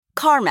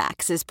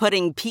CarMax is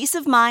putting peace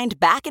of mind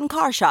back in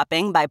car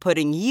shopping by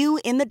putting you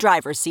in the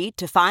driver's seat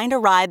to find a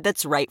ride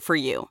that's right for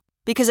you.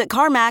 Because at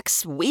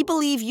CarMax, we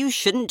believe you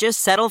shouldn't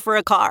just settle for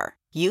a car.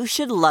 You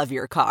should love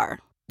your car.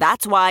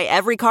 That's why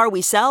every car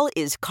we sell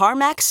is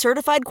CarMax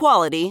certified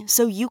quality,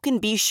 so you can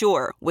be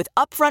sure with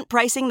upfront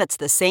pricing that's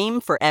the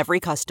same for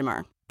every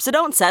customer. So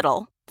don't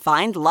settle.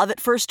 Find love at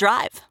first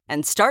drive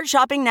and start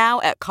shopping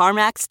now at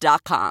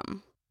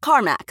CarMax.com.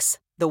 CarMax,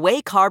 the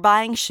way car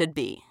buying should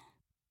be.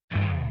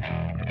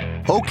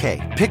 Okay,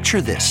 picture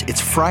this.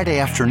 It's Friday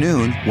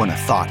afternoon when a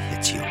thought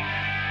hits you.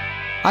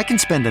 I can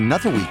spend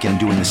another weekend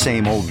doing the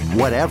same old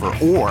whatever,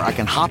 or I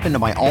can hop into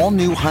my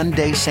all-new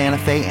Hyundai Santa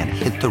Fe and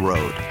hit the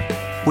road.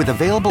 With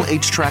available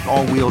H-Track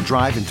all-wheel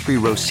drive and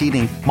 3-row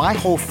seating, my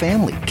whole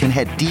family can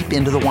head deep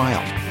into the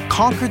wild.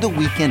 Conquer the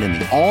weekend in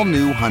the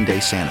all-new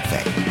Hyundai Santa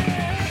Fe.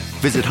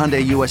 Visit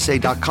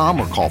HyundaiUSA.com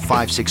or call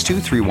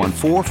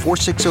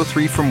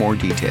 562-314-4603 for more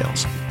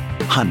details.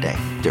 Hyundai,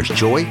 there's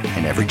joy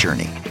in every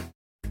journey.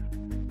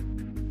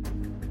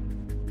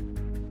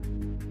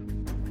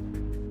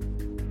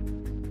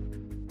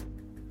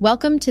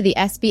 Welcome to the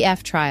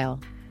SBF Trial,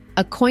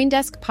 a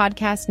CoinDesk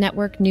Podcast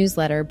Network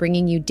newsletter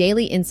bringing you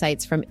daily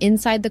insights from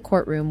inside the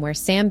courtroom where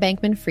Sam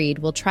Bankman-Fried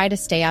will try to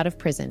stay out of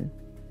prison.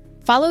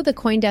 Follow the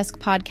CoinDesk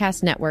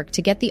Podcast Network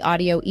to get the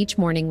audio each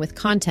morning with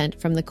content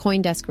from the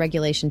CoinDesk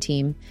regulation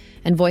team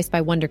and voiced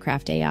by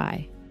Wondercraft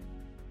AI.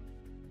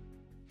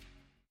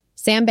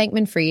 Sam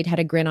Bankman-Fried had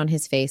a grin on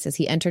his face as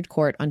he entered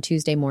court on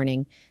Tuesday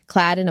morning,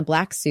 clad in a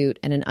black suit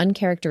and an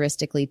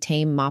uncharacteristically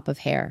tame mop of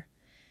hair.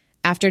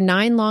 After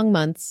 9 long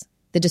months,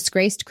 the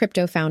disgraced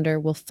crypto founder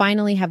will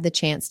finally have the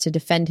chance to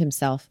defend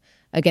himself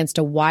against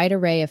a wide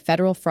array of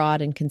federal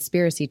fraud and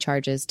conspiracy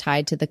charges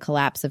tied to the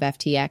collapse of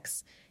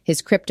FTX,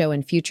 his crypto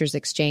and futures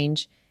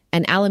exchange,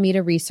 and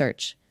Alameda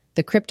Research,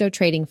 the crypto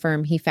trading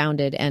firm he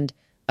founded and,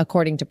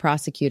 according to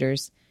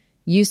prosecutors,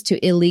 used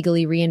to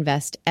illegally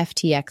reinvest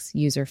FTX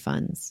user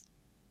funds.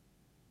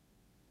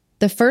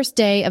 The first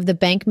day of the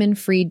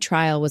Bankman-Fried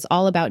trial was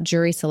all about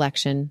jury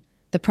selection,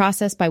 the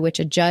process by which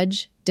a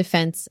judge,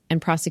 defense,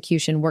 and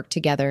prosecution worked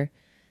together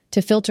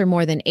to filter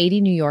more than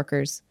 80 New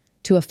Yorkers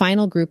to a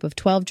final group of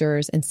 12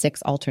 jurors and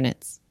 6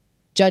 alternates.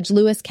 Judge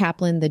Lewis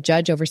Kaplan, the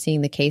judge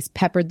overseeing the case,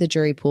 peppered the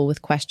jury pool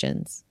with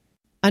questions.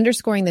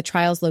 Underscoring the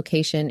trial's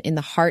location in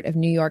the heart of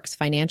New York's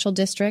financial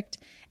district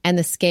and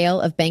the scale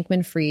of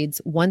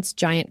Bankman-Fried's once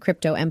giant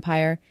crypto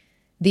empire,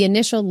 the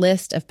initial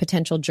list of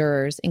potential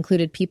jurors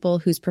included people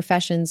whose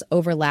professions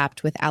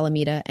overlapped with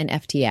Alameda and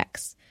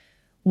FTX.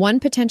 One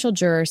potential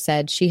juror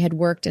said she had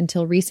worked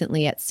until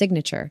recently at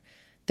Signature,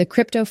 the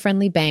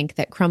crypto-friendly bank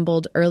that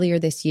crumbled earlier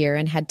this year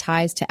and had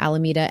ties to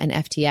Alameda and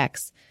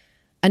FTX.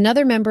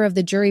 Another member of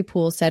the jury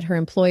pool said her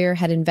employer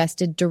had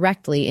invested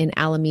directly in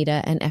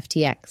Alameda and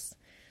FTX.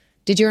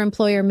 "Did your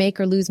employer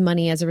make or lose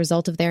money as a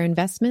result of their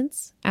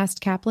investments?"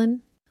 asked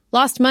Kaplan.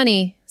 "Lost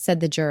money," said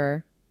the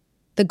juror.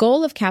 The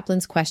goal of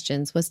Kaplan's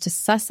questions was to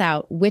suss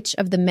out which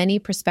of the many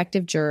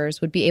prospective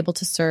jurors would be able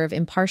to serve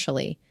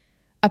impartially,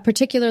 a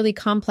particularly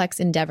complex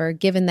endeavor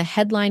given the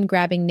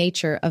headline-grabbing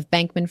nature of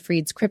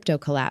Bankman-Fried's crypto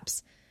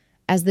collapse,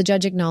 as the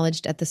judge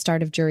acknowledged at the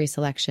start of jury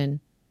selection.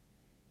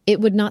 "It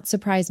would not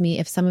surprise me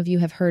if some of you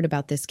have heard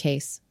about this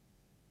case."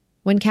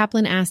 When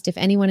Kaplan asked if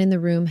anyone in the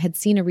room had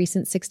seen a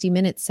recent 60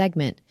 Minutes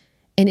segment,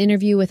 an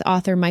interview with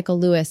author Michael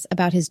Lewis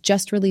about his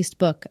just-released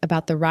book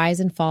about the rise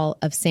and fall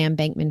of Sam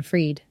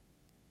Bankman-Fried.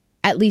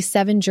 At least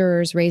 7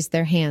 jurors raised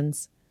their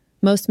hands.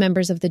 Most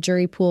members of the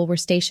jury pool were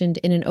stationed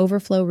in an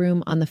overflow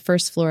room on the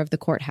first floor of the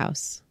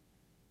courthouse.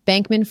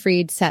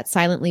 Bankman-Fried sat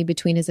silently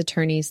between his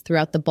attorneys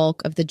throughout the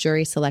bulk of the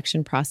jury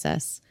selection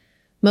process.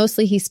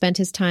 Mostly he spent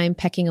his time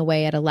pecking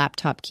away at a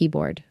laptop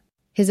keyboard.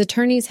 His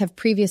attorneys have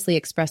previously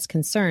expressed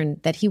concern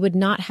that he would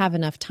not have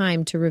enough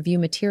time to review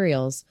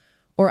materials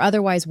or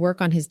otherwise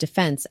work on his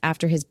defense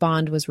after his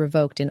bond was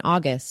revoked in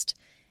August,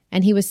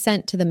 and he was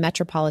sent to the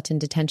Metropolitan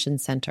Detention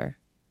Center.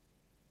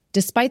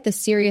 Despite the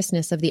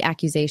seriousness of the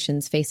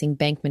accusations facing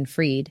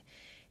Bankman-Fried,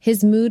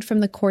 his mood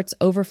from the court's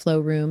overflow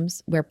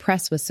rooms, where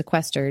press was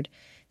sequestered,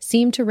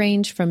 seemed to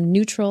range from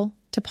neutral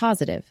to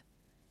positive.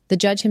 The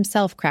judge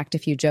himself cracked a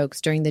few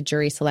jokes during the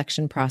jury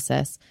selection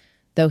process,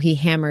 though he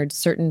hammered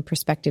certain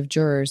prospective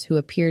jurors who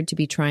appeared to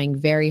be trying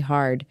very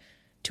hard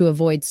to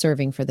avoid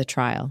serving for the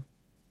trial.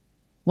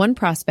 One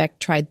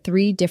prospect tried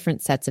 3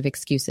 different sets of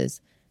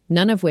excuses,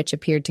 none of which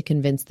appeared to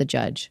convince the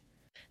judge.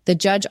 The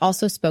judge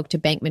also spoke to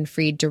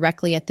Bankman-Fried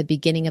directly at the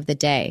beginning of the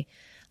day,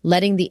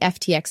 letting the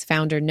FTX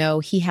founder know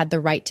he had the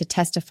right to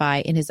testify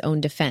in his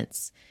own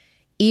defense,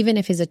 even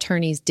if his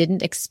attorneys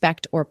didn't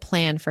expect or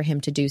plan for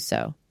him to do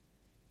so.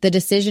 "The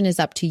decision is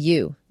up to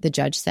you," the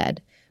judge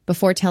said,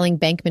 before telling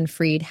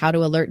Bankman-Fried how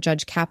to alert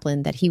Judge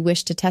Kaplan that he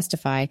wished to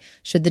testify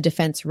should the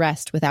defense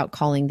rest without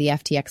calling the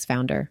FTX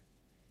founder.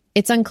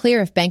 It's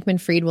unclear if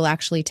Bankman-Fried will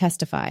actually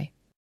testify.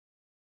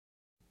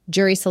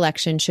 Jury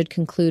selection should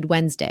conclude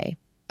Wednesday,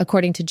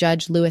 according to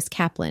Judge Lewis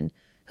Kaplan,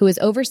 who is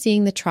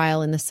overseeing the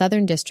trial in the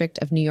Southern District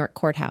of New York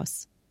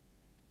Courthouse.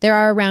 There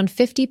are around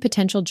 50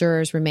 potential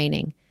jurors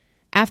remaining,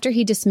 after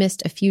he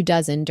dismissed a few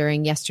dozen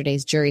during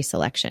yesterday's jury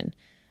selection.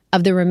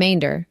 Of the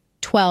remainder,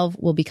 12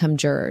 will become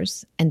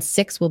jurors, and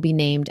 6 will be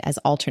named as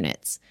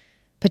alternates,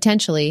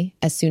 potentially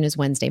as soon as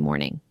Wednesday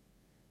morning.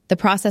 The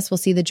process will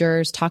see the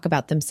jurors talk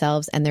about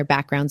themselves and their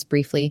backgrounds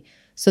briefly,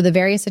 so the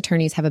various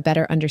attorneys have a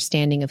better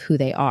understanding of who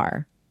they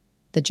are,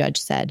 the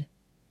judge said.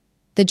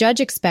 The judge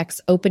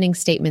expects opening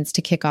statements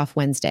to kick off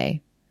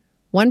Wednesday.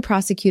 One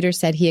prosecutor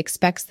said he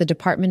expects the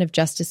Department of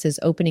Justice's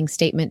opening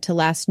statement to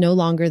last no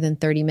longer than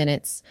 30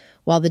 minutes,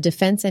 while the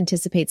defense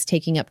anticipates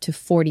taking up to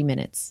 40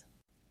 minutes.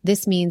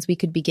 This means we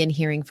could begin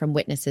hearing from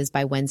witnesses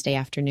by Wednesday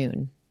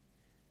afternoon.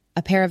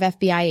 A pair of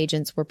FBI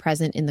agents were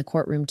present in the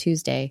courtroom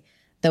Tuesday,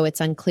 though it's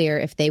unclear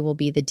if they will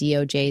be the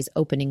DOJ's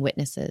opening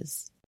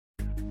witnesses.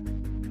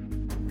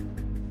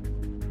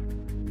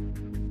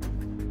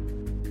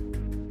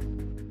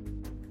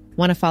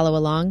 Want to follow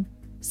along?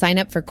 Sign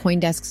up for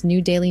CoinDesk's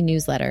new daily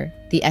newsletter,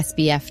 the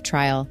SBF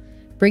Trial,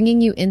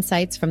 bringing you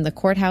insights from the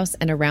courthouse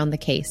and around the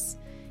case.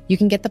 You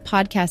can get the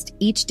podcast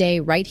each day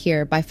right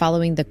here by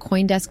following the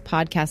CoinDesk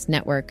Podcast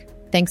Network.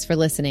 Thanks for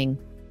listening.